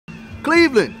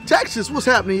Cleveland, Texas, what's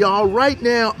happening, y'all? Right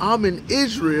now, I'm in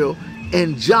Israel,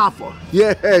 in Joffa.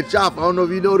 Yeah, Joffa. I don't know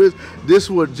if you know this. This is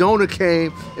where Jonah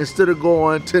came instead of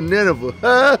going to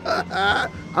Nineveh.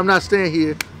 I'm not staying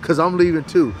here because I'm leaving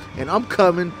too. And I'm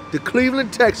coming to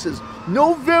Cleveland, Texas,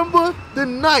 November the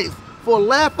 9th for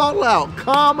Laugh Out Loud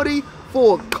comedy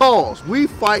for a cause. We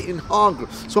fighting hunger.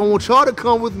 So I want y'all to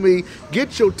come with me,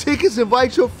 get your tickets,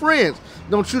 invite your friends.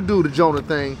 Don't you do the Jonah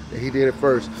thing that he did at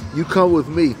first. You come with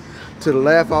me to the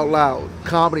Laugh Out Loud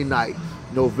comedy night,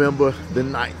 November the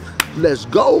 9th. Let's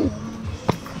go.